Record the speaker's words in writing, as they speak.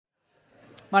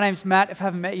My name's Matt. If I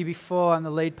haven't met you before, I'm the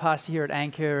lead pastor here at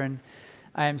Anchor, and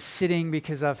I am sitting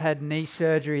because I've had knee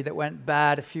surgery that went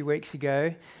bad a few weeks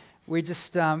ago. We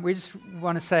just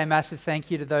want to say a massive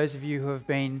thank you to those of you who have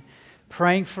been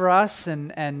praying for us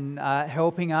and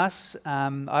helping us.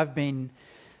 I've been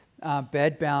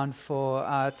bedbound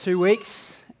for 2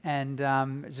 weeks, and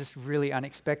just really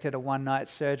unexpected. A one-night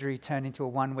surgery turned into a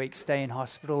 1-week stay in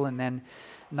hospital, and then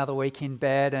another week in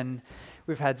bed, and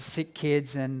we've had sick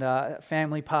kids and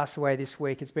family pass away this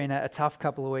week. It's been a tough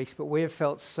couple of weeks, but we have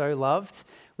felt so loved.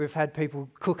 We've had people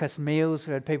cook us meals.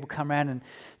 We've had people come around and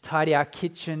tidy our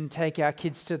kitchen, take our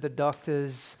kids to the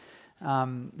doctors.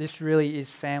 This really is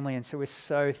family, and so we're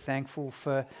so thankful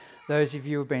for those of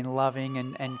you who have been loving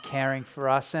and caring for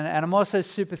us. And I'm also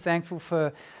super thankful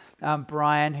for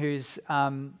Brian, who's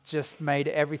just made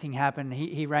everything happen.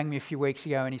 He rang me a few weeks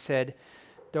ago and he said,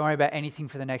 "Don't worry about anything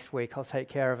for the next week. I'll take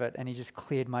care of it." And he just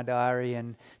cleared my diary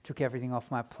and took everything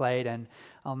off my plate. And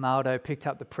Arnaldo picked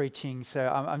up the preaching. So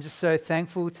I'm just so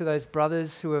thankful to those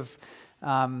brothers who have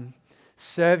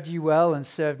served you well and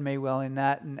served me well in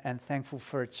that. And thankful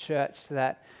for a church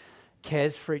that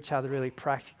cares for each other really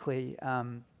practically.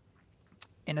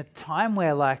 In a time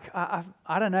where, I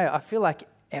don't know, I feel like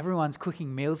everyone's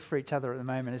cooking meals for each other at the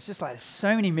moment. It's just like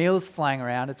so many meals flying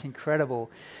around. It's incredible.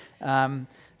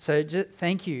 So just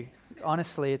thank you.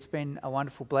 Honestly, it's been a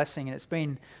wonderful blessing, and it's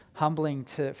been humbling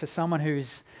for someone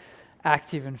who's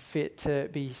active and fit to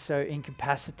be so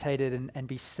incapacitated and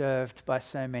be served by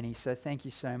so many. So thank you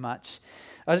so much.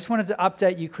 I just wanted to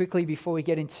update you quickly before we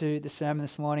get into the sermon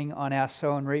this morning on our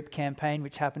Sow and Reap campaign,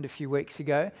 which happened a few weeks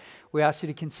ago. We asked you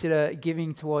to consider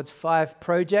giving towards 5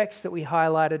 projects that we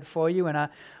highlighted for you, and I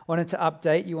wanted to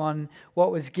update you on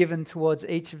what was given towards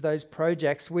each of those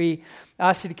projects. We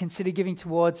asked you to consider giving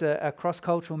towards a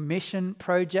cross-cultural mission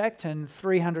project, and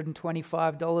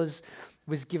 $325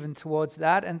 was given towards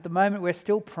that. And at the moment, we're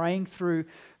still praying through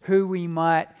who we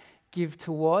might give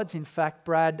towards. In fact,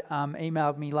 Brad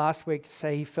emailed me last week to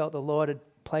say he felt the Lord had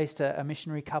placed a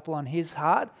missionary couple on his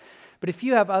heart. But if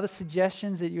you have other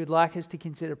suggestions that you would like us to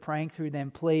consider praying through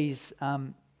them, please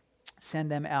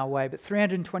send them our way. But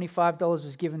 $325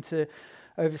 was given to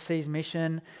Overseas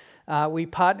Mission. We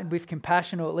partnered with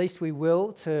Compassion, or at least we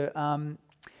will, to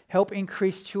help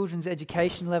increase children's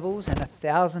education levels, and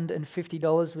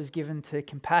 $1,050 was given to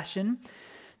Compassion.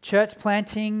 Church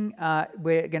planting,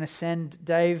 we're going to send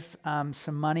Dave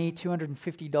some money.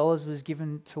 $250 was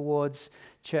given towards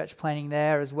church planting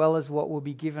there, as well as what will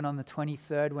be given on the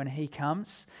 23rd when he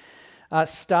comes.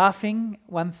 Staffing,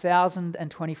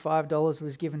 $1,025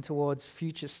 was given towards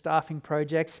future staffing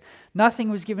projects. Nothing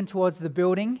was given towards the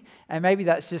building, and maybe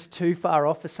that's just too far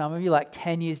off for some of you. Like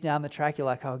 10 years down the track, you're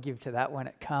like, I'll give to that when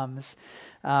it comes.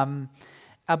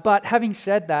 But having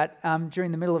said that,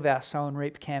 during the middle of our Sow and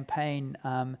Reap campaign,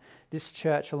 this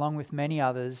church, along with many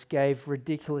others, gave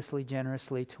ridiculously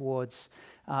generously towards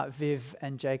Viv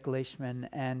and Jake Leishman,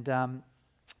 and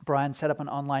Brian set up an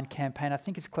online campaign. I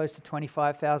think it's close to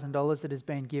 $25,000 that has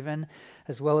been given,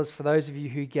 as well as for those of you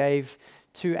who gave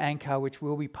to Anchor, which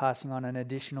we'll be passing on an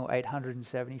additional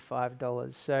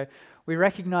 $875. So we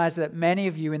recognize that many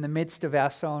of you in the midst of our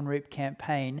Sow and Reap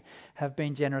campaign have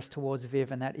been generous towards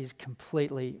Viv, and that is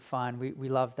completely fine. We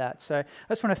love that. So I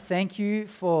just want to thank you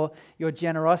for your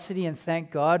generosity, and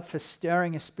thank God for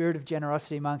stirring a spirit of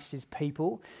generosity amongst his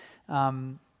people.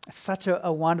 It's such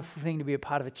a wonderful thing to be a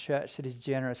part of a church that is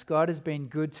generous. God has been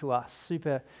good to us,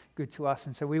 super good to us,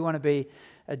 and so we want to be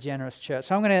a generous church.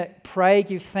 So I'm going to pray,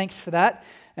 give thanks for that,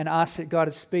 and ask that God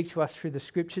would speak to us through the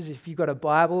scriptures. If you've got a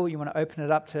Bible, you want to open it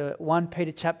up to 1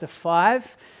 Peter chapter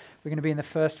 5. We're going to be in the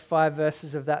first 5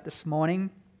 verses of that this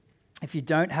morning. If you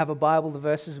don't have a Bible, the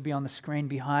verses will be on the screen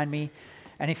behind me.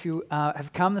 And if you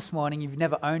have come this morning, you've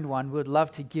never owned one, we would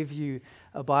love to give you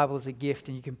a Bible as a gift,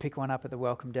 and you can pick one up at the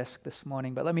welcome desk this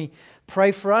morning. But let me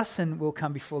pray for us, and we'll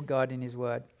come before God in his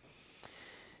word.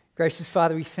 Gracious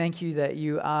Father, we thank you that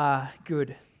you are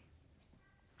good.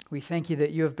 We thank you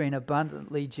that you have been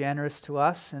abundantly generous to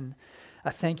us, and I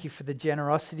thank you for the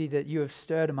generosity that you have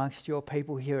stirred amongst your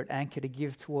people here at Anchor to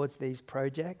give towards these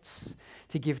projects,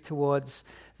 to give towards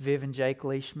Viv and Jake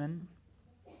Leishman.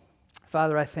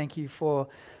 Father, I thank you for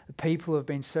the people who have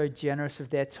been so generous of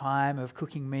their time, of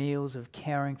cooking meals, of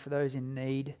caring for those in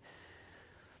need.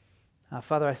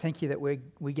 Father, I thank you that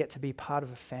we get to be part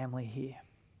of a family here.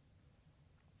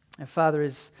 And Father,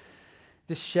 as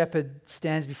this shepherd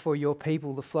stands before your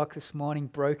people, the flock this morning,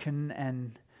 broken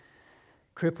and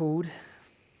crippled,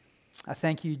 I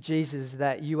thank you, Jesus,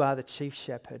 that you are the chief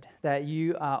shepherd, that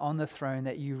you are on the throne,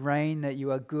 that you reign, that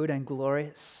you are good and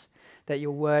glorious, that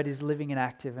your word is living and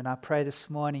active. And I pray this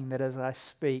morning that as I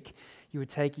speak, you would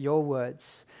take your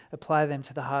words, apply them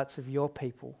to the hearts of your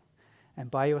people, and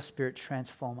by your Spirit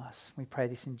transform us. We pray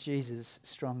this in Jesus'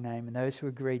 strong name. And those who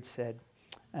agreed said,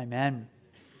 Amen.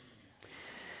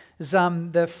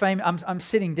 I'm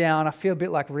sitting down. I feel a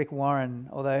bit like Rick Warren,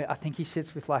 although I think he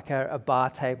sits with like a bar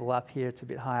table up here. It's a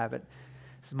bit higher, but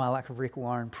this is my like Rick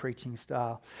Warren preaching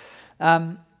style.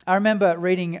 I remember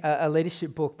reading a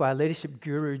leadership book by leadership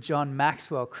guru John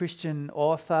Maxwell, Christian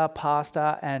author,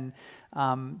 pastor, and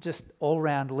just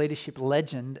all-round leadership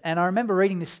legend. And I remember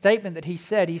reading this statement that he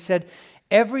said,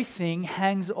 everything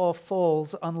hangs or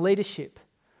falls on leadership.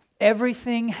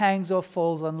 Everything hangs or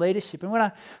falls on leadership. And when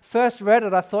I first read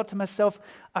it, I thought to myself,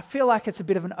 I feel like it's a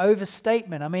bit of an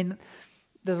overstatement. I mean,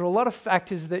 there's a lot of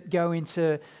factors that go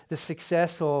into the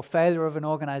success or failure of an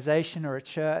organization or a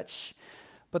church.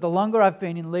 But the longer I've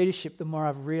been in leadership, the more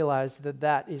I've realized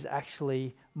that is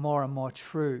actually more and more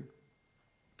true.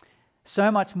 So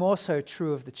much more so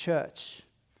true of the church,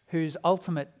 whose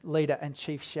ultimate leader and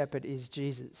chief shepherd is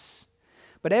Jesus.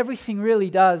 But everything really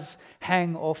does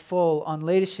hang or fall on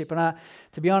leadership. And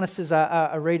to be honest, as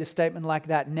I read a statement like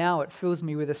that now, it fills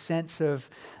me with a sense of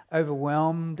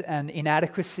overwhelmed and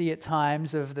inadequacy at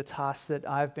times of the task that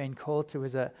I've been called to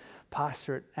as a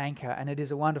pastor at Anchor. And it is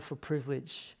a wonderful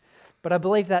privilege. But I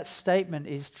believe that statement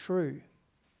is true.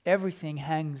 Everything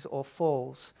hangs or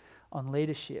falls on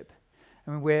leadership. I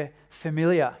mean, we're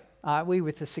familiar, aren't we,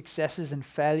 with the successes and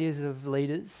failures of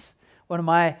leaders? One of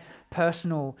my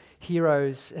personal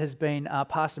heroes has been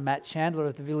Pastor Matt Chandler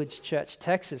of the Village Church,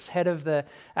 Texas, head of the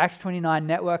Acts 29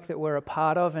 network that we're a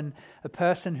part of, and a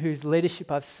person whose leadership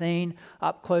I've seen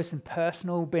up close and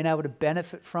personal, been able to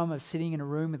benefit from, of sitting in a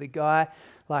room with a guy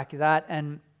like that.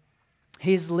 And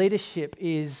his leadership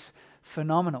is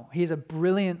phenomenal. He's a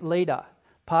brilliant leader,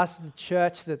 pastor of a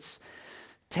church that's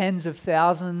tens of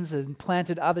thousands and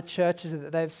planted other churches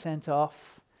that they've sent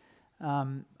off.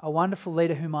 A wonderful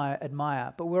leader whom I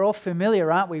admire. But we're all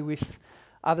familiar, aren't we, with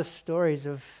other stories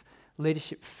of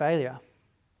leadership failure.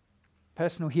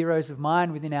 Personal heroes of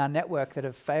mine within our network that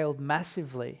have failed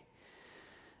massively.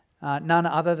 None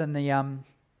other than the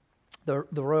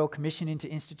Royal Commission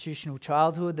into Institutional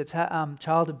Childhood, that's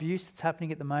child abuse that's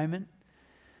happening at the moment.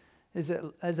 There's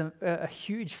a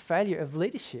huge failure of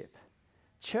leadership.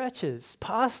 Churches,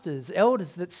 pastors,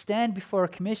 elders that stand before a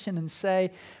commission and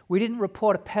say, we didn't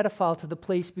report a pedophile to the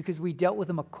police because we dealt with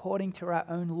them according to our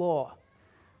own law.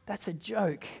 That's a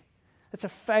joke. That's a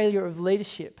failure of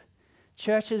leadership.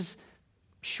 Churches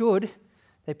should,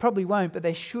 they probably won't, but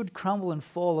they should crumble and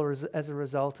fall as a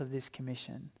result of this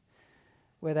commission,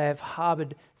 where they have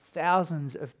harbored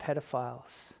thousands of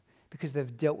pedophiles because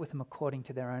they've dealt with them according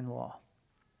to their own law.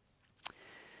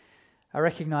 I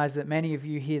recognize that many of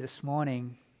you here this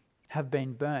morning have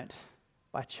been burnt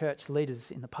by church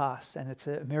leaders in the past, and it's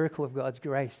a miracle of God's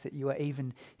grace that you are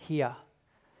even here.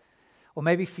 Or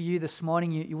maybe for you this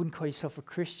morning, you wouldn't call yourself a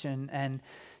Christian, and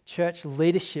church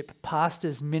leadership,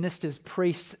 pastors, ministers,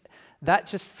 priests, that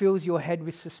just fills your head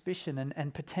with suspicion,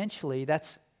 and potentially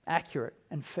that's accurate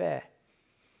and fair.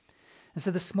 And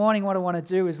so this morning what I want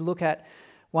to do is look at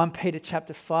 1 Peter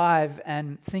chapter 5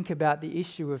 and think about the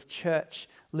issue of church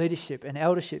leadership and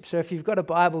eldership. So if you've got a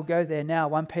Bible, go there now,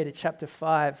 1 Peter chapter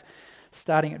 5,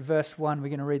 starting at verse 1. We're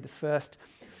going to read the first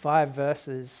 5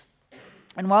 verses.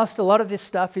 And whilst a lot of this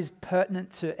stuff is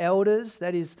pertinent to elders,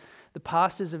 that is the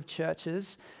pastors of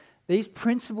churches, these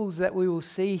principles that we will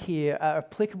see here are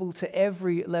applicable to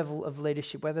every level of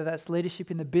leadership, whether that's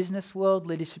leadership in the business world,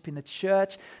 leadership in the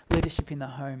church, leadership in the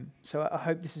home. So I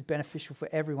hope this is beneficial for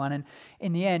everyone. And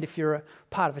in the end, if you're a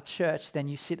part of a church, then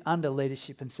you sit under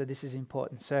leadership, and so this is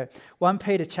important. So 1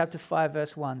 Peter chapter 5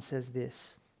 verse 1 says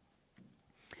this: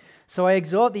 So I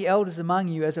exhort the elders among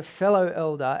you as a fellow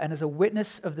elder and as a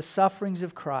witness of the sufferings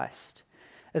of Christ,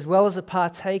 as well as a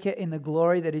partaker in the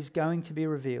glory that is going to be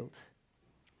revealed.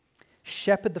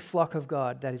 Shepherd the flock of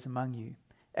God that is among you,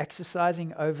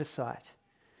 exercising oversight,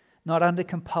 not under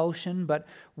compulsion, but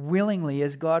willingly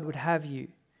as God would have you,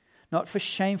 not for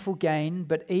shameful gain,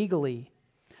 but eagerly,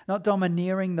 not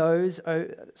domineering those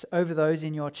over those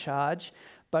in your charge,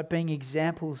 but being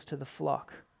examples to the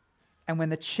flock. And when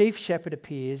the chief shepherd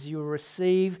appears, you will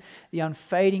receive the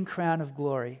unfading crown of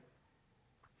glory.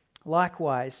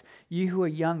 Likewise, you who are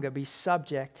younger, be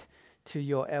subject to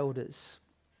your elders.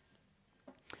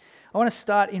 I want to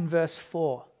start in verse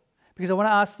 4 because I want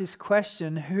to ask this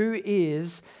question: who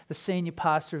is the senior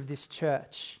pastor of this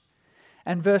church?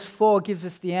 And verse 4 gives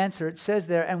us the answer. It says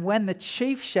there, and when the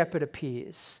chief shepherd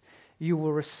appears, you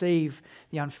will receive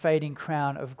the unfading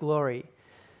crown of glory.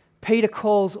 Peter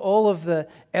calls all of the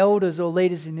elders or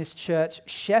leaders in this church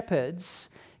shepherds,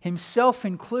 himself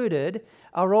included,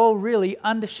 are all really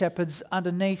under-shepherds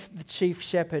underneath the chief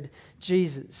shepherd,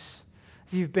 Jesus.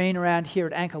 If you've been around here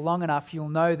at Anchor long enough, you'll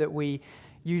know that we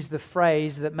use the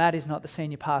phrase that Matt is not the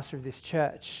senior pastor of this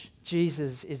church.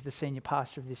 Jesus is the senior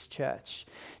pastor of this church.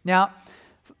 Now,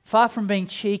 far from being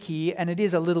cheeky, and it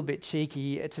is a little bit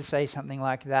cheeky to say something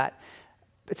like that,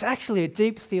 it's actually a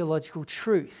deep theological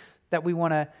truth that we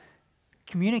want to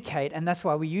communicate, and that's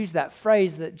why we use that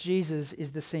phrase that Jesus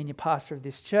is the senior pastor of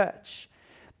this church.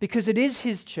 Because it is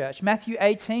his church. Matthew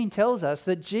 18 tells us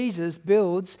that Jesus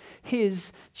builds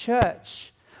his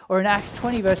church. Or in Acts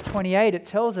 20 verse 28, it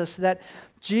tells us that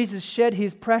Jesus shed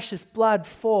his precious blood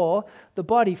for the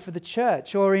body, for the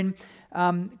church. Or in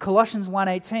Colossians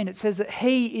 1:18, it says that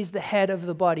he is the head of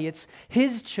the body. It's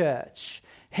his church.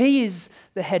 He is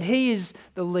the head. He is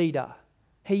the leader.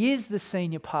 He is the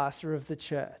senior pastor of the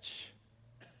church.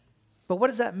 But what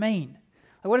does that mean?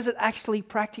 Like, what does it actually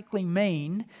practically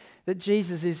mean that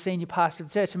Jesus is senior pastor of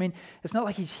the church? I mean, it's not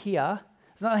like he's here.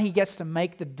 It's not like he gets to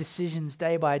make the decisions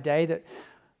day by day,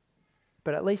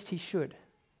 but at least he should.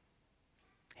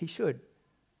 He should.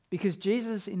 Because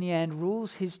Jesus, in the end,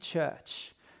 rules his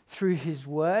church through his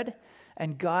word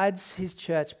and guides his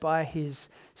church by his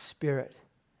Spirit.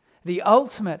 The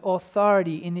ultimate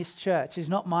authority in this church is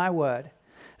not my word.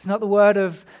 It's not the word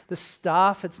of the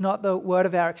staff. It's not the word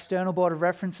of our external board of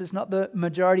references. It's not the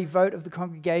majority vote of the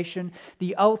congregation.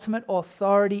 The ultimate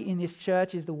authority in this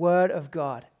church is the word of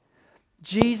God.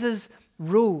 Jesus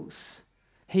rules.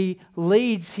 He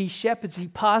leads, he shepherds, he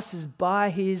pastors by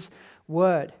his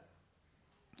word.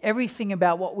 Everything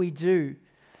about what we do,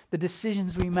 the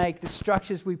decisions we make, the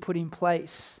structures we put in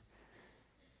place,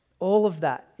 all of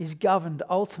that is governed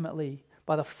ultimately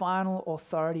by the final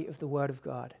authority of the word of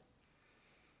God.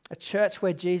 A church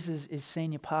where Jesus is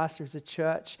senior pastor is a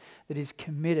church that is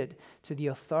committed to the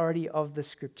authority of the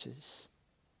Scriptures.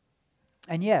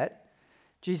 And yet,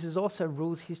 Jesus also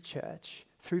rules his church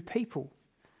through people.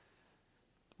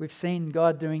 We've seen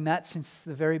God doing that since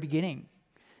the very beginning.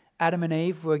 Adam and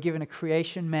Eve were given a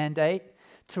creation mandate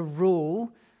to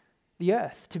rule the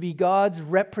earth, to be God's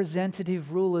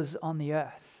representative rulers on the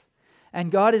earth.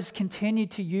 And God has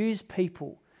continued to use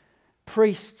people,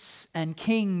 priests and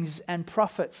kings and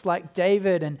prophets like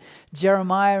David and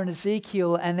Jeremiah and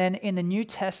Ezekiel, and then in the New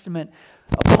Testament,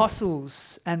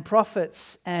 apostles and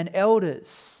prophets and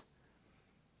elders.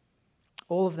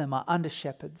 All of them are under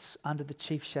shepherds, under the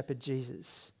chief shepherd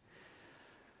Jesus.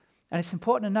 And it's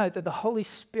important to note that the Holy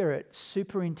Spirit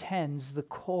superintends the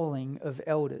calling of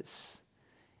elders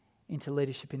into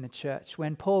leadership in the church.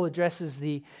 When Paul addresses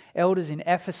the elders in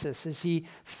Ephesus as he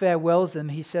farewells them,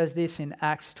 he says this in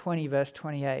Acts 20 verse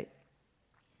 28.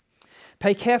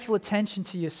 Pay careful attention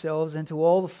to yourselves and to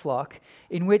all the flock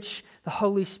in which the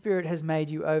Holy Spirit has made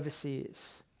you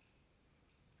overseers.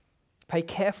 Pay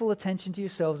careful attention to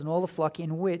yourselves and all the flock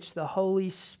in which the Holy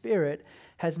Spirit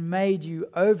has made you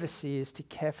overseers to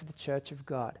care for the church of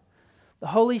God. The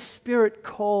Holy Spirit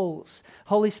calls,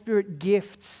 Holy Spirit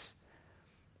gifts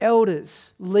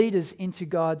elders, leaders into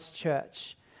God's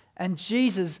church. And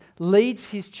Jesus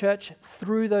leads his church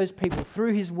through those people,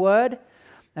 through his word,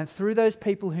 and through those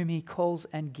people whom he calls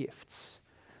and gifts.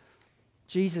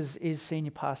 Jesus is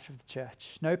senior pastor of the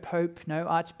church. No pope, no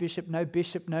archbishop, no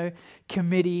bishop, no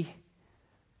committee.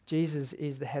 Jesus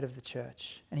is the head of the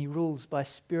church, and he rules by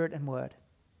Spirit and word.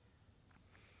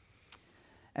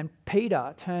 And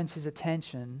Peter turns his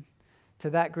attention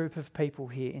to that group of people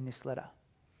here in this letter.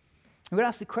 We're going to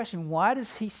ask the question, why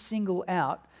does he single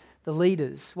out the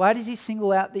leaders? Why does he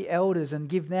single out the elders and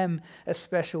give them a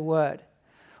special word?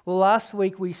 Well, last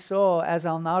week we saw, as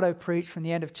Alnado preached from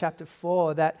the end of chapter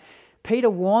 4, that Peter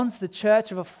warns the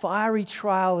church of a fiery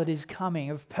trial that is coming,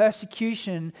 of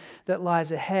persecution that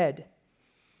lies ahead.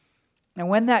 And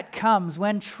when that comes,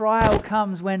 when trial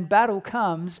comes, when battle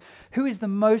comes, who is the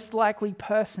most likely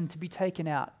person to be taken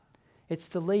out? It's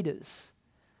the leaders.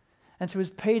 And so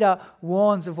as Peter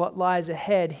warns of what lies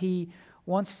ahead, he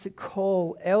wants to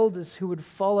call elders who would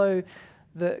follow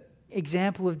the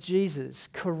example of Jesus,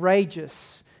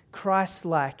 courageous,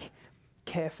 Christ-like,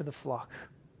 care for the flock.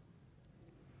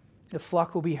 The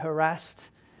flock will be harassed,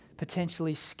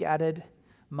 potentially scattered,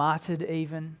 martyred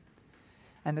even.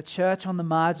 And the church on the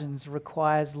margins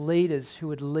requires leaders who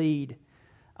would lead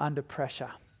under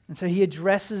pressure. And so he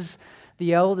addresses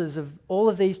the elders of all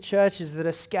of these churches that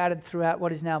are scattered throughout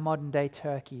what is now modern-day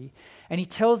Turkey. And he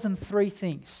tells them three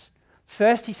things.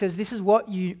 First, he says, this is what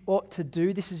you ought to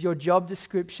do. This is your job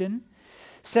description.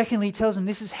 Secondly, he tells them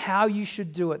this is how you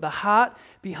should do it, the heart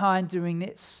behind doing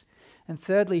this. And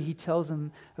thirdly, he tells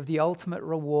them of the ultimate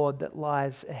reward that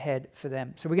lies ahead for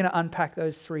them. So we're going to unpack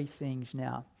those three things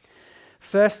now.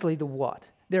 Firstly, the what.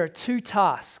 there are two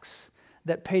tasks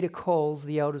that Peter calls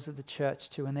the elders of the church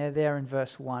to, and they're there in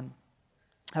verse 1.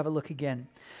 Have a look again.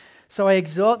 So I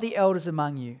exhort the elders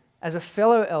among you, as a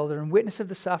fellow elder and witness of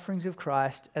the sufferings of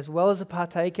Christ, as well as a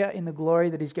partaker in the glory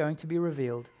that is going to be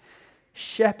revealed,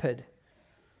 shepherd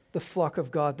the flock of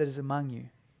God that is among you,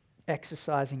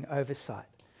 exercising oversight.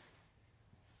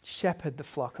 Shepherd the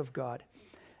flock of God.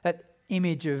 That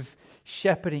image of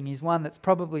shepherding is one that's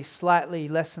probably slightly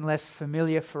less and less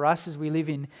familiar for us as we live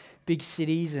in big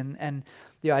cities, and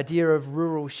the idea of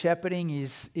rural shepherding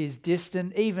is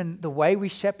distant. Even the way we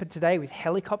shepherd today with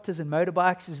helicopters and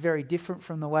motorbikes is very different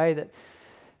from the way that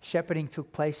shepherding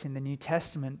took place in the New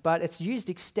Testament. But it's used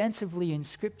extensively in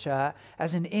Scripture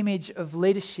as an image of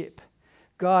leadership.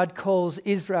 God calls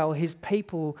Israel, his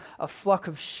people, a flock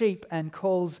of sheep, and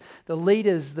calls the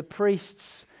leaders, the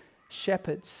priests,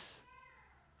 shepherds.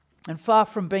 And far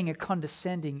from being a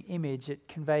condescending image, it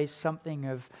conveys something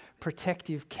of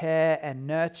protective care and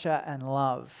nurture and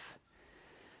love.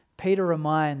 Peter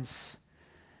reminds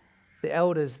the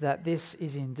elders that this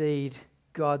is indeed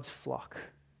God's flock.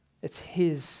 It's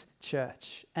his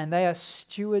church, and they are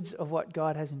stewards of what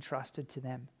God has entrusted to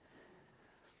them.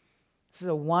 This is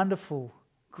a wonderful,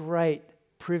 great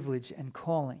privilege and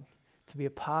calling to be a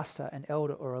pastor, an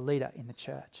elder, or a leader in the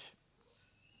church.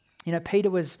 You know, Peter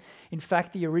was, in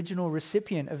fact, the original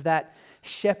recipient of that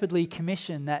shepherdly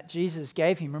commission that Jesus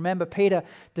gave him. Remember, Peter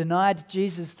denied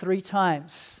Jesus 3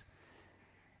 times.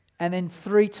 And then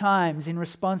 3 times in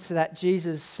response to that,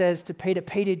 Jesus says to Peter,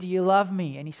 Peter, do you love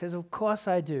me? And he says, of course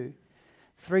I do.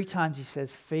 3 times he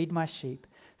says, feed my sheep,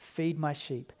 feed my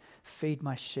sheep, feed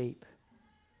my sheep.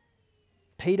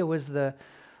 Peter was the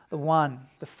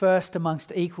first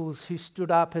amongst equals who stood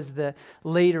up as the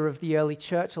leader of the early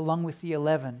church along with the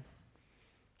 11.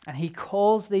 And he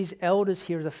calls these elders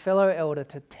here as a fellow elder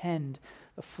to tend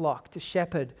the flock, to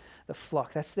shepherd the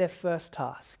flock. That's their first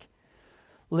task.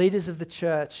 Leaders of the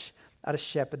church are to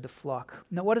shepherd the flock.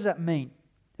 Now, what does that mean?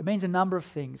 It means a number of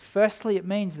things. Firstly, it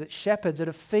means that shepherds are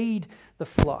to feed the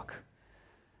flock.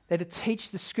 They're to teach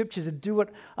the scriptures and do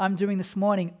what I'm doing this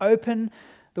morning. Open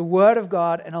the Word of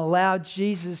God and allow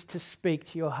Jesus to speak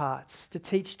to your hearts, to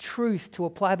teach truth, to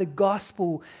apply the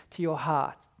gospel to your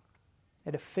heart.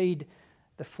 They're to feed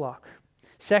the flock.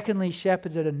 Secondly,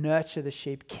 shepherds are to nurture the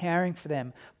sheep, caring for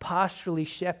them, pastorally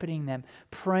shepherding them,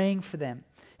 praying for them,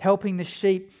 helping the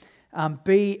sheep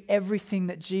be everything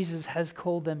that Jesus has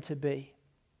called them to be.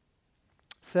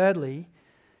 Thirdly,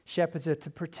 shepherds are to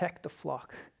protect the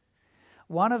flock.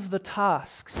 One of the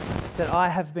tasks that I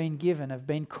have been given, have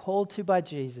been called to by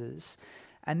Jesus,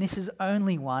 and this is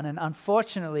only one, and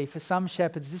unfortunately for some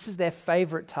shepherds, this is their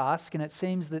favorite task, and it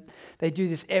seems that they do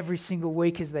this every single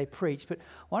week as they preach, but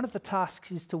one of the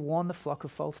tasks is to warn the flock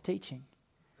of false teaching,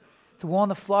 to warn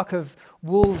the flock of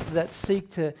wolves that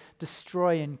seek to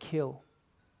destroy and kill.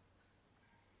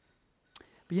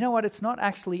 But you know what? It's not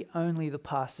actually only the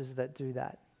pastors that do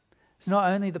that. It's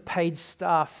not only the paid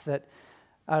staff that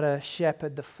are to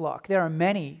shepherd the flock. There are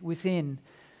many within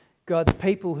God's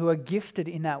people who are gifted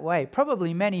in that way.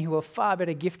 Probably many who are far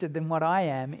better gifted than what I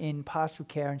am in pastoral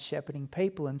care and shepherding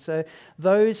people. And so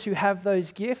those who have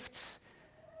those gifts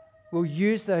will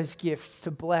use those gifts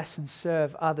to bless and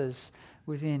serve others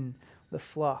within the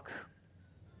flock.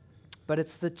 But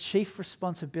it's the chief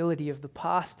responsibility of the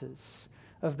pastors,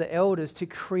 of the elders, to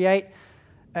create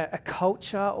a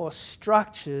culture or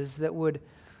structures that would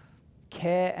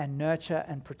care and nurture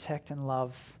and protect and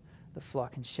love the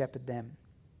flock and shepherd them.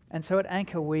 And so at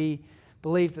Anchor, we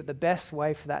believe that the best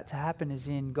way for that to happen is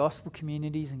in gospel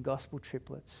communities and gospel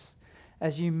triplets.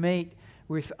 As you meet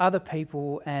with other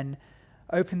people and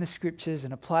open the scriptures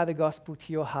and apply the gospel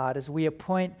to your heart, as we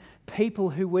appoint people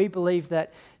who we believe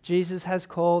that Jesus has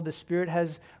called, the Spirit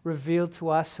has revealed to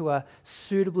us, who are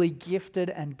suitably gifted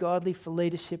and godly for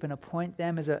leadership, and appoint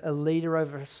them as a leader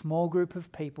over a small group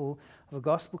of people of a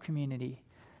gospel community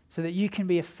so that you can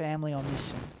be a family on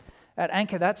mission. At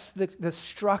Anchor, that's the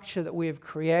structure that we have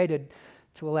created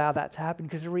to allow that to happen.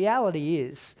 Because the reality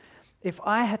is, if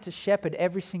I had to shepherd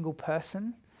every single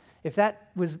person, if that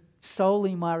was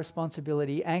solely my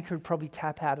responsibility, Anchor would probably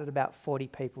tap out at about 40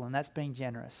 people, and that's being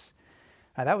generous.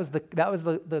 That was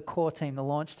the core team, the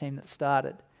launch team that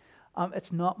started.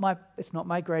 It's not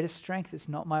my greatest strength. It's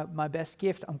not my best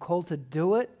gift. I'm called to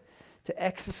do it, to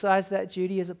exercise that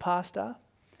duty as a pastor.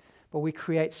 But we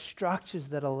create structures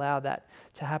that allow that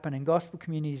to happen, and gospel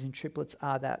communities and triplets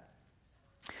are that.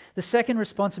 The second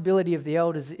responsibility of the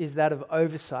elders is that of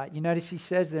oversight. You notice he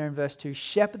says there in verse 2,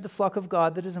 shepherd the flock of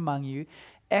God that is among you,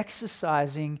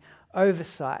 exercising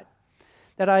oversight.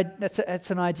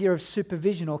 That's an idea of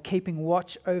supervision or keeping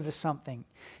watch over something.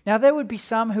 Now, there would be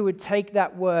some who would take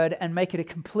that word and make it a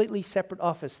completely separate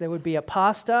office. There would be a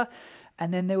pastor,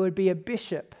 and then there would be a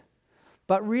bishop.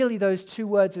 But really, those two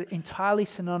words are entirely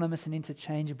synonymous and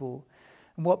interchangeable.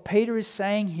 And what Peter is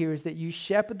saying here is that you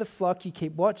shepherd the flock, you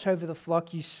keep watch over the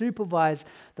flock, you supervise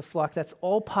the flock. That's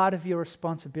all part of your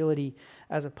responsibility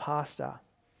as a pastor.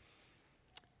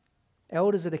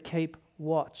 Elders are to keep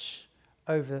watch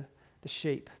over the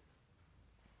sheep.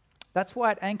 That's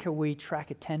why at Anchor we track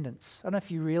attendance. I don't know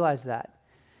if you realize that.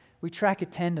 We track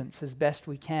attendance as best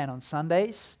we can on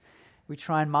Sundays. We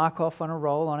try and mark off on a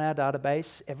roll on our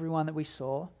database everyone that we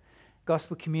saw.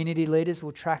 Gospel community leaders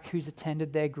will track who's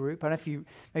attended their group. I don't know if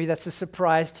maybe that's a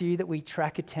surprise to you that we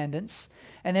track attendance.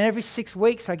 And then every 6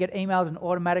 weeks I get emailed an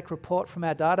automatic report from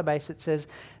our database that says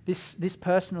this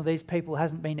person or these people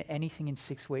hasn't been to anything in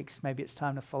 6 weeks. Maybe it's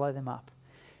time to follow them up.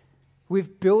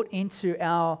 We've built into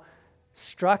our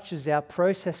structures, our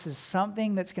processes,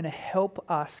 something that's going to help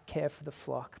us care for the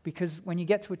flock. Because when you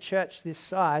get to a church this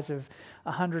size of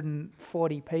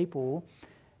 140 people,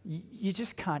 you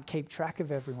just can't keep track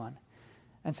of everyone.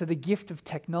 And so the gift of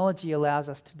technology allows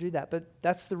us to do that. But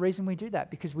that's the reason we do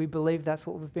that, because we believe that's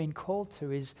what we've been called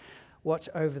to, is watch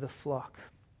over the flock.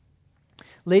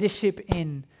 Leadership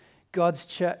in God's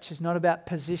church is not about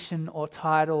position or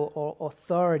title or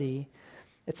authority.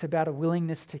 It's about a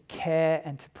willingness to care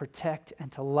and to protect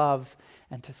and to love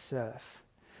and to serve.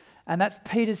 And that's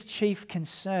Peter's chief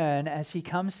concern as he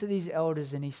comes to these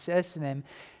elders and he says to them,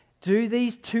 do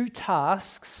these two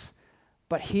tasks,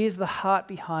 but here's the heart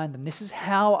behind them. This is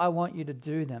how I want you to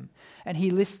do them. And he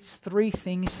lists 3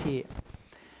 things here.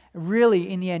 Really,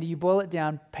 in the end, you boil it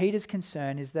down, Peter's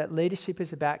concern is that leadership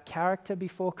is about character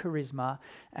before charisma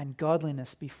and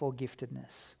godliness before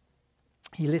giftedness.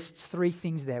 He lists 3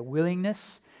 things there: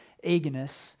 willingness,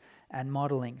 eagerness, and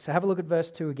modeling. So have a look at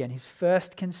verse 2 again. His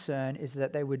first concern is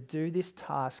that they would do this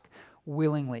task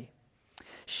willingly.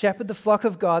 Shepherd the flock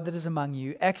of God that is among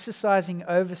you, exercising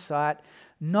oversight,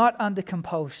 not under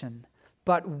compulsion,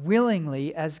 but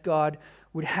willingly as God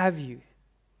would have you.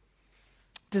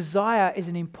 Desire is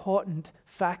an important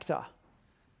factor.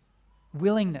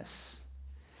 Willingness.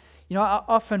 You know,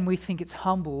 often we think it's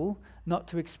humble not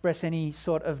to express any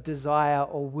sort of desire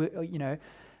or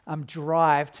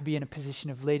drive to be in a position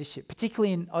of leadership,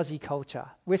 particularly in Aussie culture.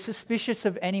 We're suspicious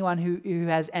of anyone who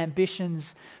has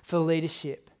ambitions for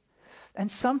leadership. And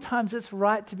sometimes it's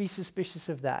right to be suspicious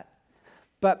of that.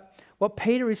 But what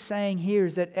Peter is saying here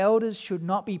is that elders should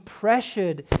not be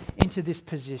pressured into this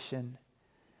position,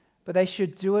 but they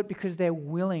should do it because they're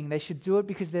willing. They should do it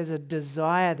because there's a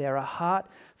desire there, a heart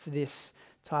for this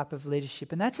type of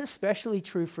leadership. And that's especially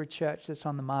true for a church that's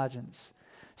on the margins.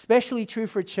 Especially true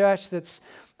for a church that's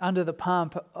under the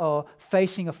pump or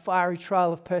facing a fiery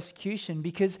trial of persecution,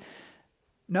 because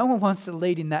no one wants to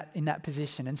lead in that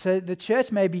position. And so the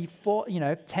church may be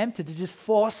tempted to just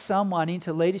force someone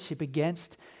into leadership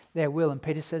against their will. And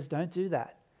Peter says, don't do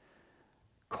that.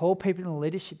 Call people into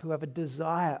leadership who have a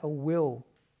desire, a will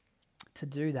to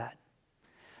do that.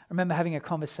 I remember having a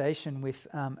conversation with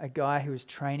a guy who was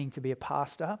training to be a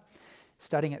pastor,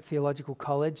 studying at theological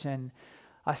college, and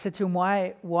I said to him,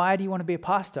 why do you want to be a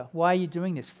pastor? Why are you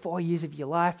doing this? 4 years of your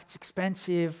life, it's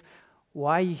expensive.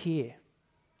 Why are you here?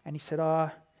 And he said,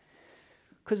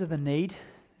 because of the need.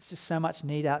 There's just so much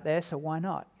need out there, so why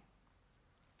not?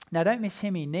 Now, don't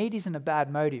mishear me. Need isn't a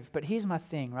bad motive, but here's my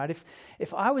thing, right?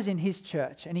 If I was in his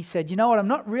church and he said, you know what, I'm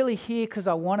not really here because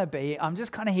I want to be. I'm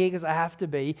just kind of here because I have to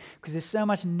be, because there's so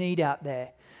much need out there.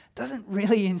 It doesn't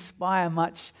really inspire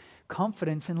much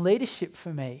confidence in leadership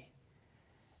for me.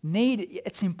 Need,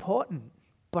 it's important,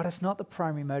 but it's not the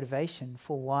primary motivation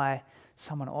for why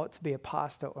someone ought to be a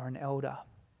pastor or an elder.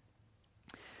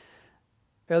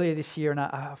 Earlier this year, and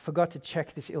I forgot to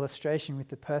check this illustration with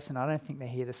the person. I don't think they're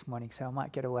here this morning, so I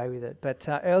might get away with it. But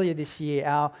earlier this year,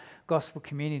 our gospel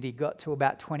community got to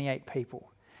about 28 people.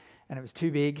 And it was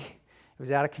too big, it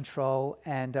was out of control,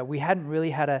 and we hadn't really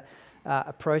had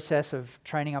a process of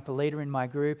training up a leader in my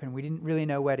group, and we didn't really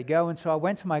know where to go. And so I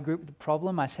went to my group with the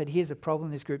problem. I said, here's the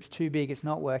problem, this group's too big, it's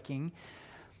not working.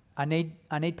 I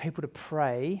need people to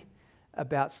pray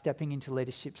about stepping into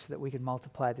leadership so that we could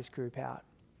multiply this group out.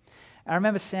 I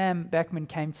remember Sam Beckman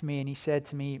came to me and he said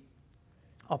to me,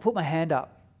 I'll put my hand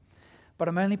up, but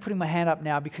I'm only putting my hand up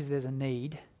now because there's a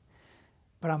need,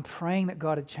 but I'm praying that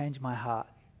God had changed my heart.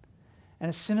 And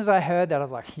as soon as I heard that, I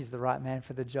was like, he's the right man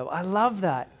for the job. I love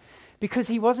that, because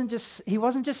he wasn't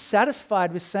just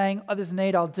satisfied with saying, oh, there's a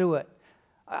need, I'll do it.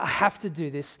 I have to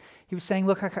do this. He was saying,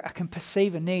 look, I can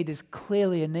perceive a need. There's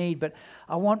clearly a need, but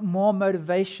I want more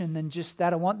motivation than just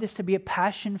that. I want this to be a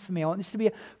passion for me. I want this to be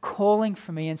a calling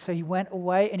for me. And so he went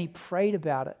away and he prayed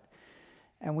about it.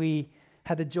 And we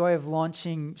had the joy of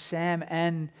launching Sam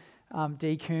and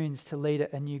Dee Coons to lead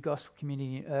a new gospel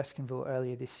community in Erskineville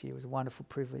earlier this year. It was a wonderful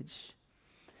privilege.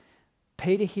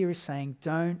 Peter here is saying,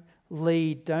 don't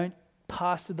lead, don't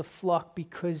pastor the flock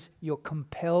because you're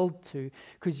compelled to,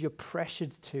 because you're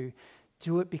pressured to.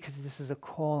 Do it because this is a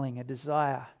calling, a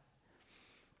desire,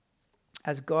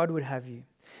 as God would have you.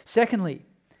 Secondly,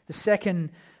 the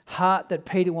second heart that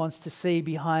Peter wants to see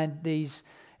behind these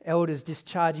elders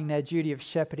discharging their duty of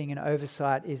shepherding and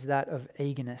oversight is that of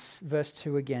eagerness. Verse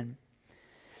 2 again.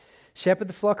 Shepherd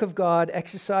the flock of God,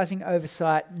 exercising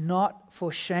oversight, not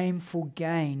for shameful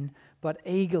gain, but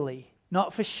eagerly.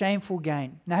 Not for shameful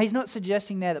gain. Now, he's not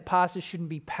suggesting there that pastors shouldn't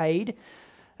be paid.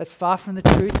 That's far from the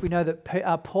truth. We know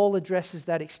that Paul addresses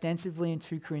that extensively in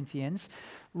 2 Corinthians.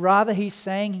 Rather, he's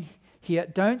saying here,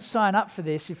 don't sign up for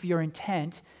this if your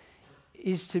intent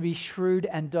is to be shrewd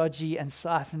and dodgy and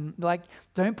siphon. Like,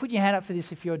 don't put your hand up for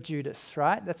this if you're Judas,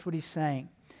 right? That's what he's saying.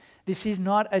 This is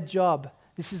not a job.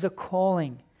 This is a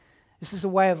calling. This is a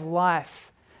way of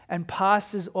life. And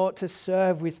pastors ought to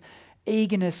serve with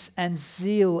eagerness and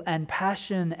zeal and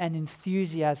passion and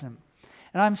enthusiasm.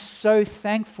 And I'm so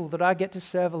thankful that I get to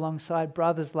serve alongside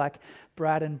brothers like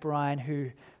Brad and Brian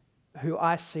who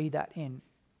I see that in.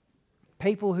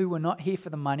 People who were not here for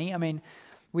the money. I mean,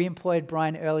 we employed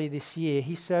Brian earlier this year.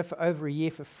 He served for over a year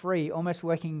for free, almost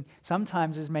working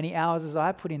sometimes as many hours as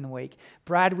I put in the week.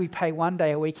 Brad, we pay 1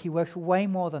 day a week. He works way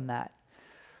more than that.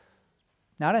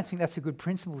 Now, I don't think that's a good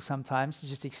principle sometimes to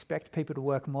just expect people to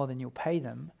work more than you'll pay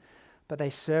them. But they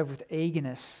serve with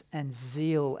eagerness and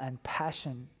zeal and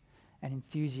passion and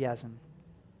enthusiasm.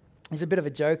 There's a bit of a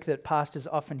joke that pastors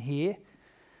often hear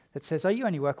that says, oh, you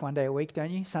only work 1 day a week, don't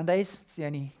you? Sundays, it's the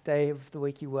only day of the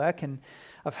week you work. And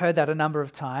I've heard that a number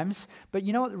of times. But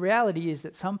you know what the reality is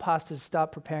that some pastors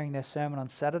start preparing their sermon on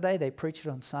Saturday, they preach it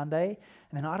on Sunday,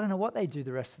 and then I don't know what they do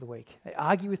the rest of the week. They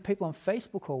argue with people on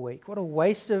Facebook all week. What a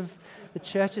waste of the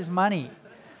church's money.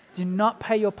 Do not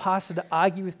pay your pastor to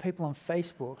argue with people on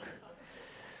Facebook.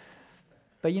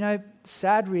 But you know,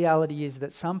 sad reality is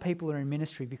that some people are in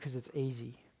ministry because it's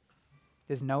easy.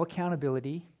 There's no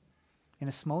accountability. In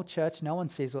a small church, no one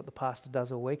sees what the pastor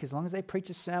does all week. As long as they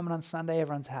preach a sermon on Sunday,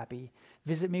 everyone's happy.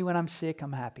 Visit me when I'm sick,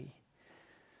 I'm happy.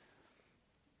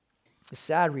 It's a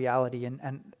sad reality,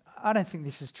 and I don't think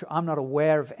this is true. I'm not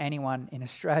aware of anyone in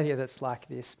Australia that's like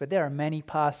this, but there are many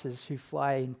pastors who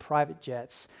fly in private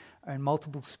jets, own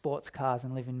multiple sports cars,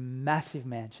 and live in massive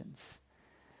mansions.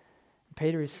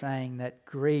 Peter is saying that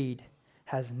greed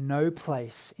has no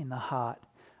place in the heart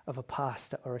of a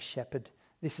pastor or a shepherd.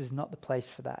 This is not the place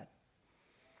for that.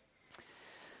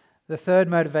 The third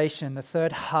motivation, the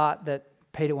third heart that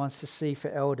Peter wants to see for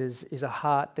elders is a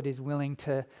heart that is willing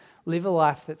to live a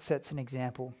life that sets an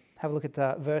example. Have a look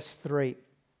at verse 3.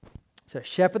 So,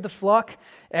 shepherd the flock,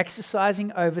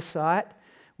 exercising oversight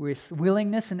with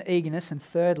willingness and eagerness, and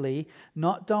thirdly,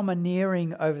 not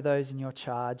domineering over those in your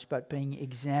charge, but being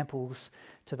examples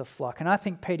to the flock. And I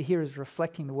think Peter here is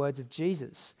reflecting the words of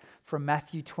Jesus from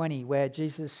Matthew 20, where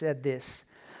Jesus said this,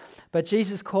 but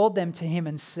Jesus called them to him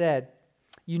and said,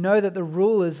 you know that the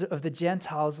rulers of the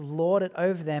Gentiles lord it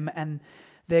over them, and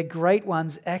their great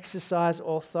ones exercise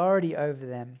authority over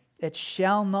them. It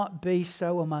shall not be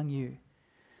so among you.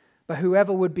 But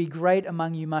whoever would be great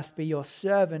among you must be your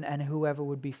servant, and whoever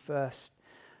would be first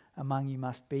among you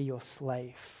must be your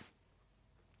slave.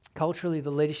 Culturally,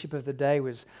 the leadership of the day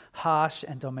was harsh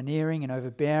and domineering and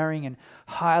overbearing and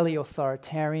highly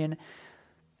authoritarian.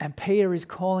 And Peter is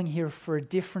calling here for a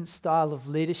different style of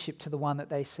leadership to the one that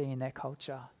they see in their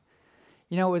culture.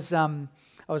 You know,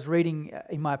 I was reading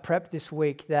in my prep this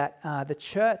week that the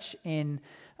church in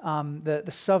the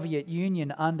Soviet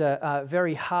Union, under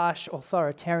very harsh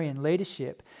authoritarian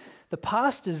leadership, the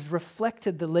pastors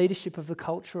reflected the leadership of the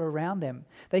culture around them.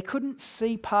 They couldn't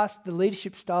see past the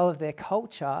leadership style of their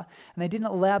culture, and they didn't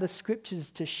allow the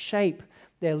scriptures to shape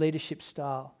their leadership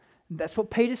style. And that's what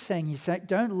Peter's saying. He's saying,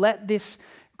 don't let this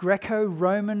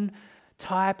Greco-Roman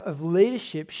type of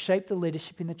leadership shape the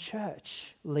leadership in the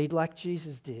church. Lead like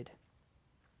Jesus did.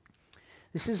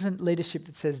 This isn't leadership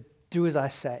that says, do as I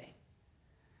say.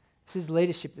 This is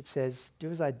leadership that says,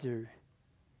 do as I do.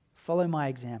 Follow my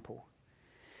example.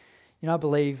 You know, I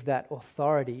believe that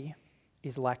authority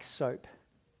is like soap.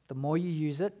 The more you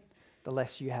use it, the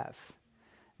less you have.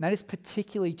 And that is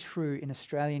particularly true in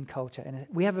Australian culture. And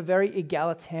we have a very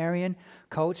egalitarian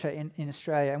culture in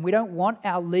Australia. And we don't want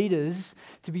our leaders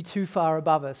to be too far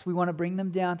above us. We want to bring them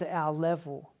down to our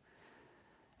level.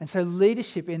 And so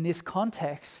leadership in this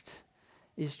context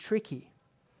is tricky.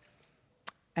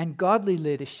 And godly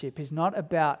leadership is not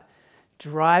about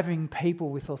driving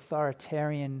people with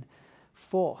authoritarian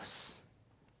force,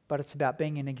 but it's about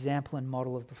being an example and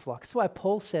model of the flock. That's why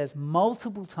Paul says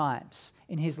multiple times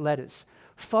in his letters,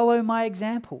 follow my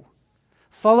example.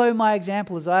 Follow my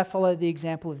example as I follow the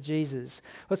example of Jesus.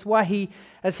 That's why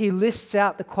as he lists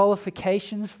out the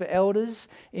qualifications for elders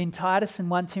in Titus and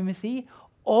 1 Timothy,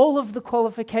 all of the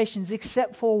qualifications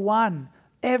except for one,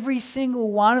 every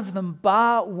single one of them,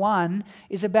 bar one,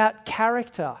 is about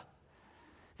character.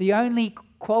 The only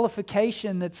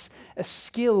qualification that's a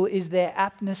skill is their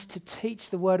aptness to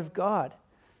teach the Word of God.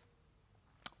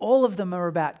 All of them are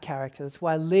about character. That's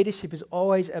why leadership is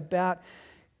always about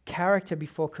character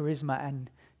before charisma and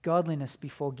godliness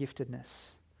before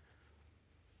giftedness.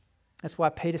 That's why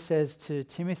Peter says to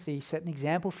Timothy, set an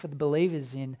example for the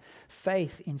believers in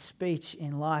faith, in speech,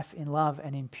 in life, in love,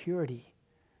 and in purity.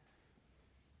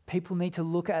 People need to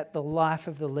look at the life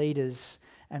of the leaders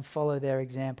and follow their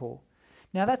example.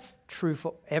 Now that's true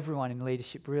for everyone in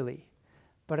leadership really,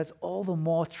 but it's all the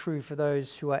more true for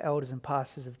those who are elders and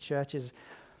pastors of churches.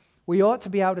 We ought to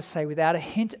be able to say without a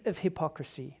hint of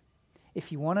hypocrisy,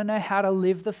 if you want to know how to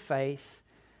live the faith,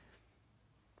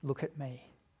 look at me.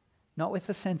 Not with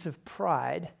a sense of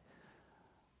pride,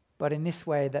 but in this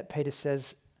way that Peter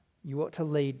says, you ought to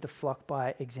lead the flock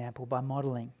by example, by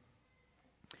modeling.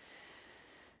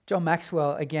 John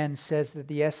Maxwell again says that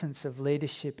the essence of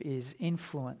leadership is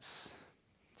influence.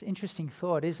 It's an interesting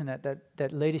thought, isn't it,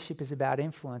 that leadership is about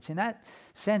influence. In that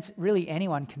sense, really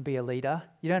anyone can be a leader.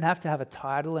 You don't have to have a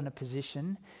title and a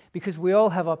position because we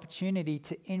all have opportunity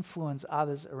to influence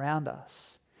others around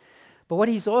us. But what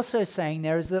he's also saying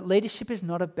there is that leadership is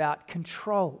not about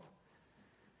control.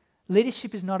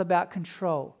 Leadership is not about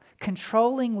control.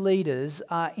 Controlling leaders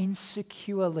are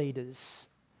insecure leaders.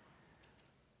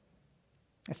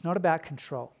 It's not about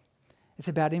control. It's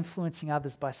about influencing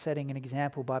others by setting an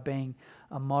example, by being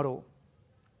a model.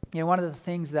 You know, one of the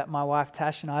things that my wife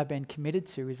Tash and I have been committed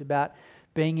to is about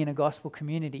being in a gospel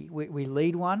community. We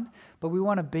lead one, but we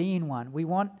want to be in one. We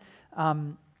want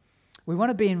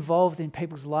to be involved in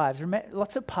people's lives.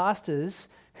 Lots of pastors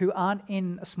who aren't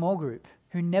in a small group,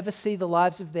 who never see the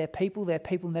lives of their people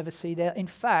never see their... In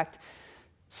fact,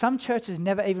 some churches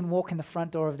never even walk in the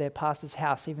front door of their pastor's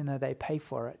house, even though they pay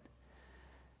for it.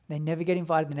 They never get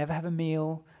invited, they never have a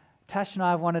meal. Tash and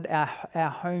I wanted our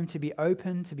home to be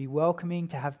open, to be welcoming,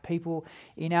 to have people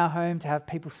in our home, to have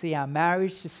people see our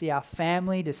marriage, to see our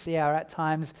family, to see our, at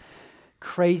times,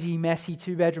 crazy, messy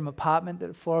 2-bedroom apartment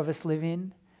that 4 of us live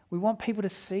in. We want people to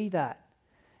see that.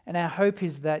 And our hope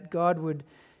is that God would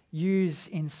use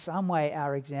in some way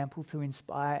our example to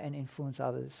inspire and influence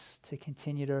others to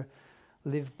continue to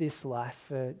live this life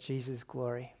for Jesus'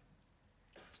 glory.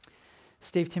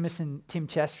 Steve Timmis and Tim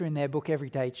Chester in their book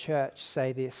Everyday Church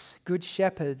say this: good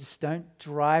shepherds don't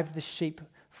drive the sheep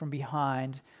from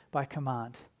behind by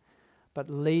command,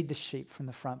 but lead the sheep from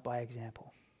the front by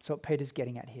example. That's what Peter's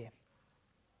getting at here.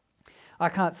 I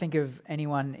can't think of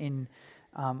anyone in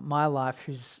my life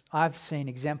who's I've seen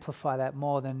exemplify that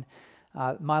more than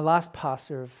my last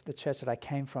pastor of the church that I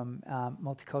came from,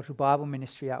 Multicultural Bible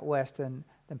Ministry out west, than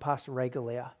Pastor Ray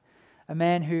Galea, a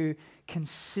man who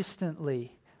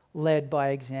consistently led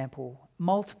by example,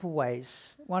 multiple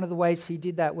ways. One of the ways he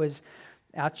did that was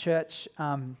our church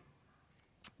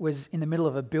was in the middle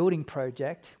of a building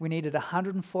project. We needed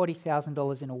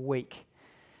 $140,000 in a week.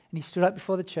 And he stood up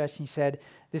before the church and he said,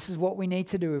 this is what we need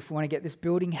to do if we want to get this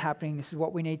building happening. This is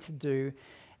what we need to do.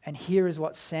 And here is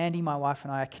what Sandy, my wife,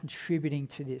 and I are contributing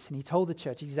to this. And he told the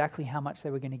church exactly how much they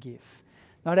were going to give.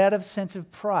 Not out of a sense of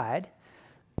pride,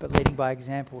 but leading by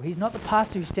example. He's not the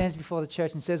pastor who stands before the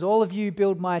church and says, all of you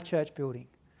build my church building.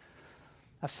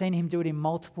 I've seen him do it in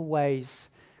multiple ways,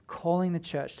 calling the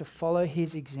church to follow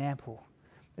his example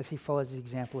as he follows the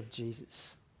example of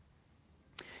Jesus.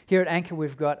 Here at Anchor,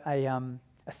 we've got a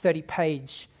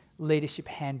 30-page leadership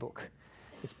handbook.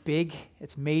 It's big,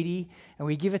 it's meaty, and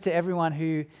we give it to everyone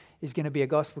who is going to be a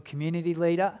gospel community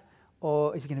leader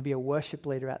or is going to be a worship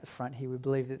leader at the front here. We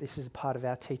believe that this is a part of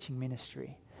our teaching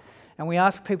ministry. And we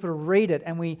ask people to read it,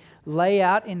 and we lay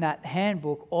out in that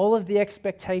handbook all of the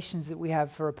expectations that we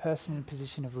have for a person in a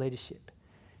position of leadership.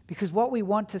 Because what we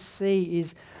want to see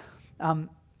is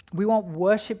we want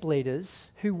worship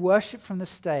leaders who worship from the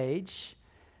stage,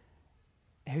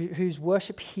 whose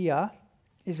worship here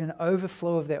is an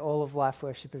overflow of their all-of-life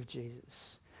worship of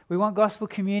Jesus. We want gospel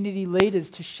community leaders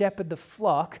to shepherd the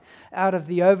flock out of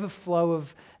the overflow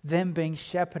of them being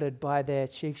shepherded by their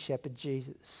chief shepherd,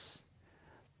 Jesus.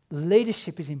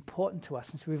 Leadership is important to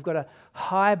us, and so we've got a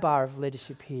high bar of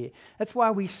leadership here. That's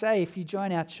why we say if you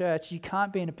join our church, you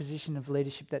can't be in a position of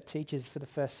leadership that teaches for the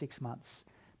first 6 months,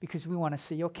 because we want to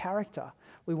see your character.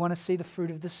 We want to see the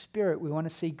fruit of the Spirit. We want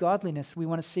to see godliness. We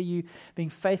want to see you being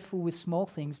faithful with small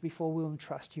things before we'll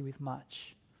entrust you with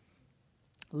much.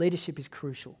 Leadership is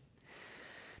crucial.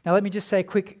 Now, let me just say a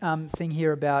quick thing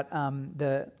here about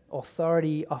the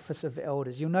authority office of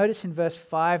elders. You'll notice in verse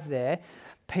 5 there,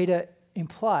 Peter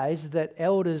implies that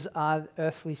elders are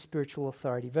earthly spiritual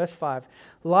authority. Verse 5,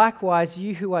 likewise,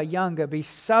 you who are younger, be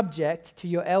subject to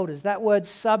your elders. That word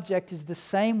subject is the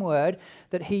same word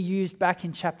that he used back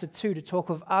in chapter 2 to talk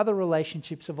of other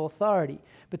relationships of authority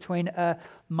between a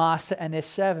master and their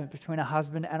servant, between a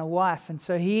husband and a wife. And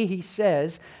so here he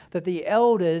says that the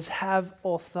elders have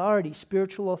authority,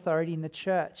 spiritual authority in the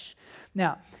church.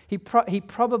 Now, he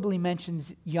probably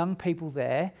mentions young people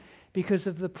there because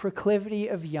of the proclivity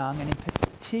of young, and in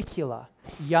particular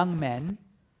young men,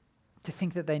 to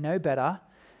think that they know better,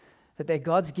 that they're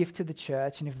God's gift to the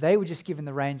church, and if they were just given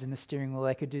the reins and the steering wheel,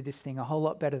 they could do this thing a whole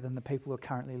lot better than the people who are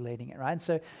currently leading it, right? And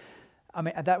so, I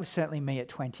mean, that was certainly me at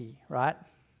 20, right?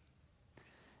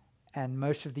 And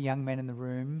most of the young men in the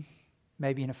room,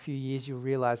 maybe in a few years, you'll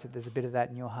realize that there's a bit of that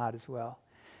in your heart as well.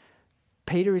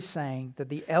 Peter is saying that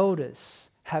the elders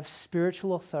have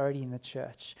spiritual authority in the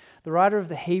church. The writer of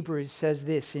the Hebrews says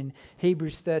this in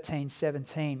Hebrews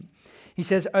 13:17. He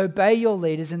says, obey your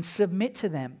leaders and submit to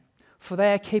them, for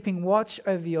they are keeping watch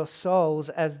over your souls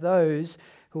as those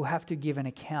who have to give an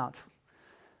account.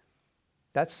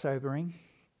 That's sobering.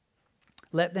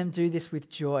 Let them do this with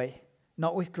joy,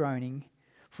 not with groaning,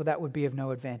 for that would be of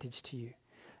no advantage to you.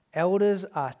 Elders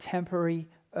are temporary,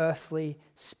 earthly,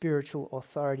 spiritual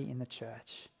authority in the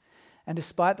church. And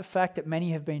despite the fact that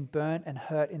many have been burnt and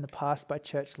hurt in the past by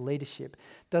church leadership,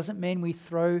 doesn't mean we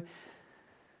throw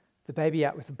the baby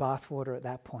out with the bathwater at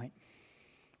that point.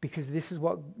 Because this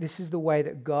is the way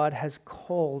that God has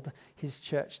called his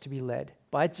church to be led,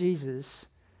 by Jesus,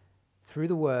 through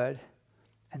the word,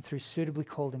 and through suitably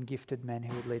called and gifted men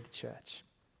who would lead the church.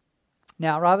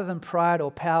 Now, rather than pride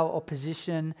or power or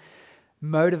position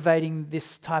motivating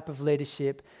this type of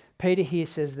leadership, Peter here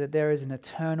says that there is an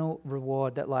eternal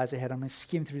reward that lies ahead. I'm going to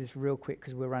skim through this real quick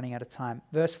because we're running out of time.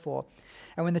 Verse 4,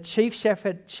 and when the chief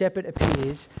shepherd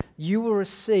appears, you will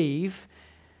receive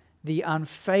the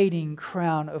unfading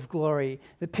crown of glory.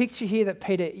 The picture here that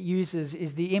Peter uses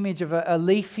is the image of a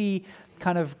leafy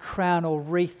kind of crown or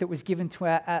wreath that was given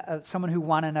to someone who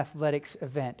won an athletics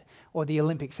event or the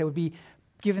Olympics. They would be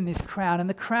given this crown, and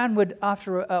the crown would,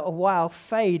 after a while,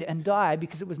 fade and die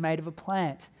because it was made of a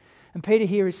plant. And Peter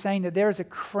here is saying that there is a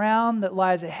crown that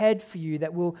lies ahead for you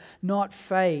that will not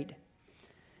fade.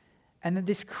 And that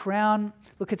this crown,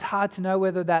 look, it's hard to know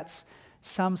whether that's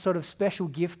some sort of special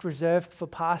gift reserved for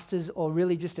pastors or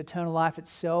really just eternal life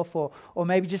itself, or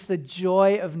maybe just the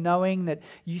joy of knowing that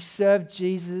you serve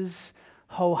Jesus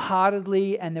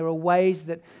wholeheartedly, and there are ways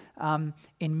that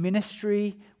in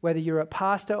ministry, whether you're a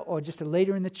pastor or just a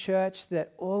leader in the church,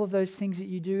 that all of those things that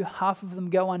you do, half of them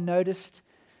go unnoticed.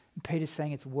 And Peter's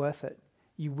saying it's worth it.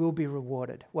 You will be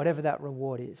rewarded. Whatever that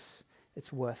reward is,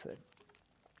 it's worth it.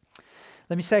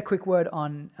 Let me say a quick word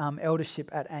on eldership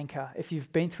at Anchor. If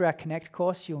you've been through our Connect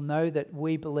course, you'll know that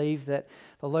we believe that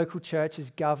the local church is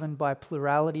governed by a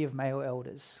plurality of male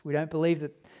elders. We don't believe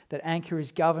that Anchor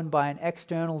is governed by an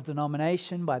external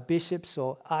denomination, by bishops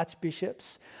or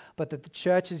archbishops, but that the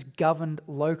church is governed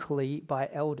locally by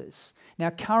elders. Now,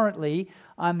 currently,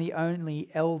 I'm the only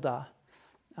elder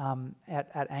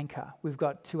at Anchor. We've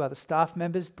got 2 other staff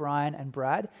members, Brian and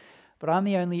Brad, but I'm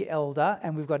the only elder,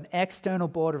 and we've got an external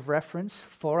board of reference,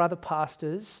 4 other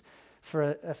pastors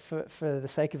for the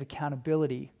sake of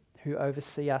accountability who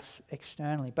oversee us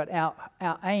externally. But our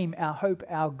aim, our hope,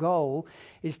 our goal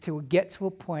is to get to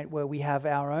a point where we have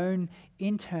our own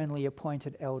internally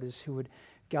appointed elders who would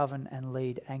govern and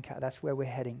lead Anchor. That's where we're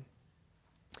heading.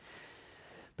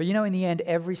 But you know, in the end,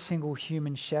 every single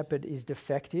human shepherd is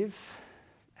defective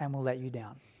and will let you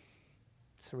down.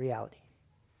 It's a reality.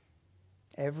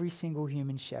 Every single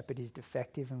human shepherd is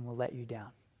defective and will let you down.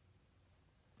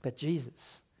 But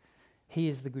Jesus, he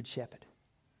is the good shepherd.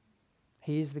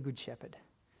 He is the good shepherd.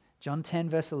 John 10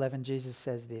 verse 11, Jesus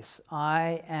says this,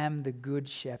 I am the good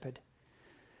shepherd,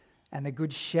 and the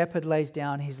good shepherd lays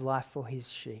down his life for his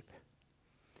sheep.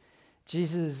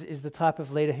 Jesus is the type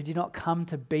of leader who did not come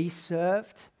to be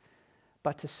served,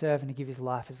 but to serve and to give his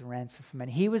life as a ransom for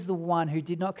many. He was the one who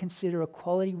did not consider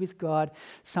equality with God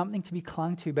something to be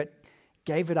clung to, but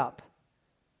gave it up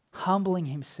humbling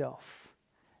himself,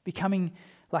 becoming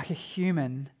like a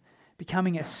human,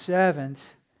 becoming a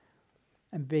servant,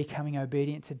 and becoming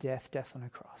obedient to death on a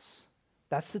cross.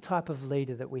 That's the type of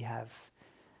leader that we have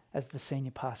as the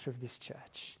senior pastor of this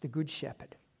church, the Good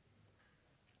Shepherd.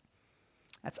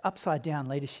 That's upside down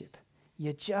leadership.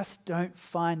 You just don't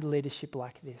find leadership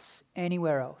like this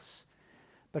anywhere else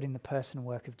but in the person and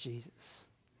work of Jesus.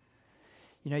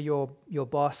 You know, your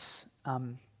boss,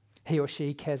 he or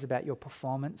she cares about your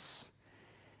performance,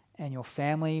 and your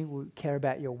family will care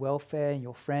about your welfare, and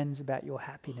your friends about your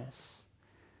happiness.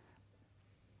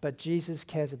 But Jesus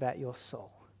cares about your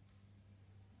soul.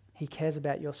 He cares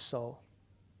about your soul.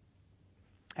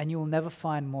 And you will never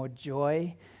find more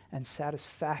joy and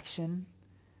satisfaction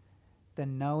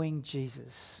than knowing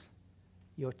Jesus,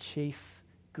 your chief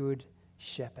good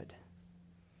shepherd.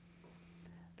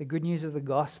 The good news of the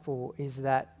gospel is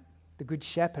that the good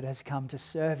shepherd has come to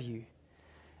serve you.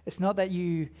 It's not that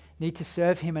you need to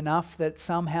serve him enough that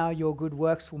somehow your good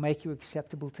works will make you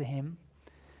acceptable to him.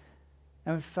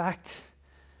 And in fact,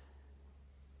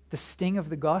 the sting of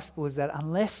the gospel is that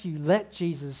unless you let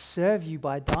Jesus serve you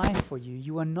by dying for you,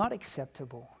 you are not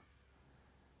acceptable.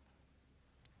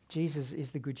 Jesus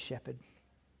is the good shepherd.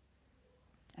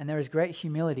 And there is great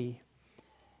humility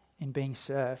in being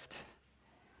served.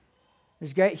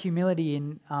 There's great humility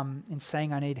in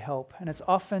saying I need help. And it's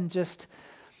often just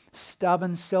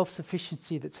stubborn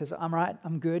self-sufficiency that says, I'm right,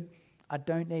 I'm good, I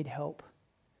don't need help.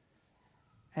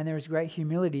 And there is great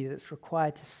humility that's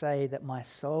required to say that my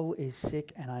soul is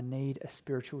sick and I need a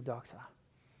spiritual doctor.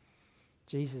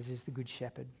 Jesus is the good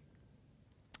shepherd.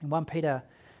 In 1 Peter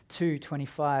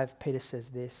 2:25, Peter says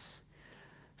this,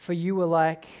 For you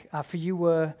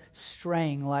were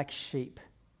straying like sheep,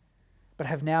 but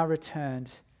have now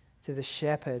returned to the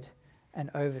shepherd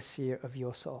and overseer of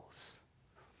your souls.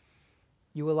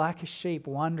 You were like a sheep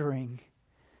wandering,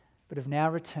 but have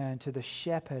now returned to the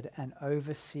shepherd and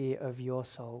overseer of your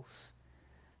souls.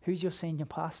 Who's your senior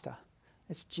pastor?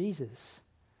 It's Jesus.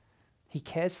 He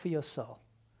cares for your soul.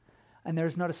 And there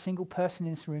is not a single person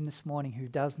in this room this morning who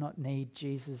does not need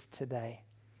Jesus today.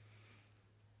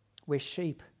 We're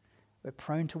sheep. We're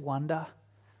prone to wander.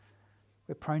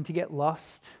 We're prone to get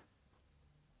lost.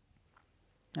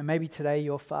 And maybe today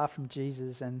you're far from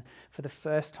Jesus, and for the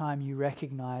first time you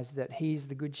recognize that he's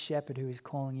the good shepherd who is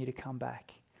calling you to come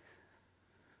back.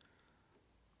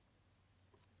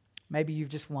 Maybe you've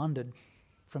just wandered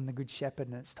from the good shepherd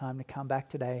and it's time to come back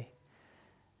today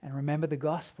and remember the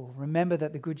gospel. Remember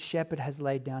that the good shepherd has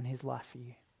laid down his life for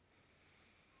you.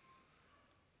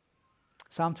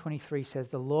 Psalm 23 says,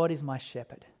 The Lord is my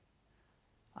shepherd.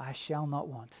 I shall not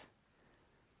want.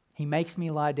 He makes me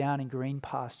lie down in green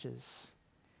pastures.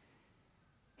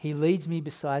 He leads me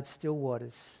beside still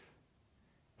waters.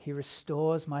 He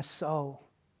restores my soul.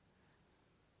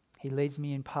 He leads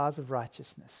me in paths of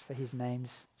righteousness for his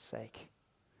name's sake.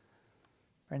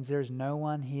 Friends, there is no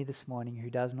one here this morning who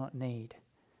does not need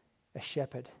a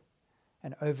shepherd,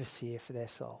 an overseer for their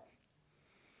soul.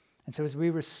 And so as we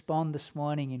respond this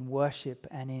morning in worship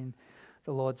and in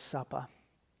the Lord's Supper,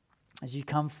 as you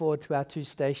come forward to our two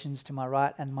stations to my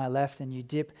right and my left and you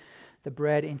dip the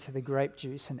bread into the grape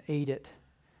juice and eat it,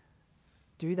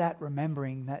 do that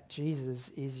remembering that Jesus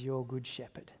is your good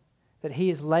shepherd, that he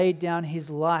has laid down his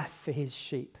life for his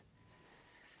sheep.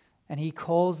 And he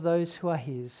calls those who are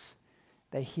his,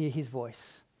 they hear his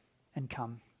voice and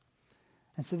come.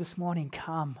 And so this morning,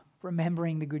 come,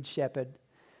 remembering the good shepherd,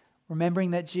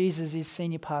 remembering that Jesus is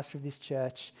senior pastor of this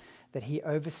church, that he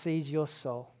oversees your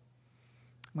soul.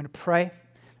 I'm going to pray.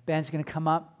 The band's going to come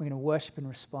up. We're going to worship and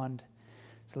respond.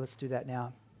 So let's do that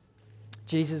now.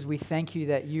 Jesus, we thank you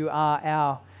that you are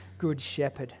our good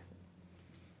shepherd.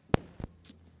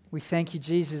 We thank you,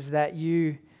 Jesus, that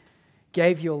you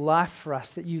gave your life for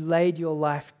us, that you laid your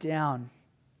life down.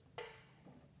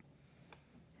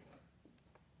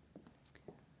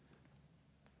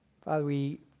 Father,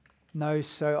 we know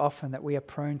so often that we are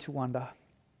prone to wander.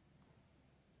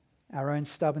 Our own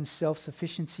stubborn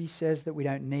self-sufficiency says that we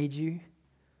don't need you,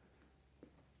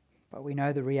 but we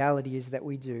know the reality is that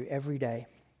we do every day.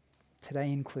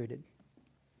 Today included,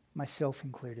 myself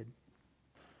included.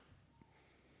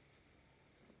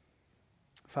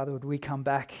 Father, would we come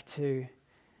back to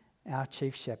our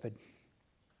chief shepherd?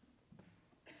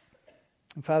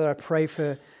 And Father, I pray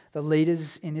for the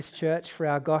leaders in this church, for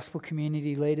our gospel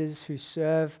community leaders who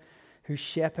serve, who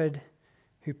shepherd,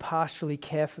 who pastorally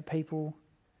care for people.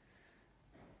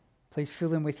 Please fill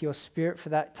them with your spirit for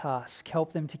that task.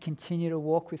 Help them to continue to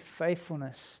walk with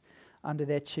faithfulness under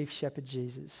their chief shepherd,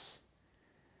 Jesus.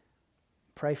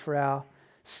 Pray for our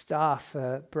staff,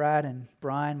 Brad and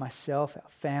Brian, myself, our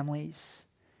families.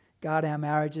 Guard our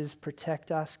marriages,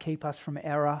 protect us, keep us from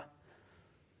error.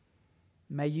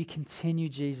 May you continue,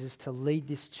 Jesus, to lead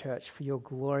this church for your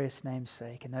glorious name's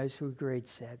sake. And those who agreed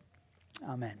said,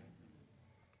 Amen.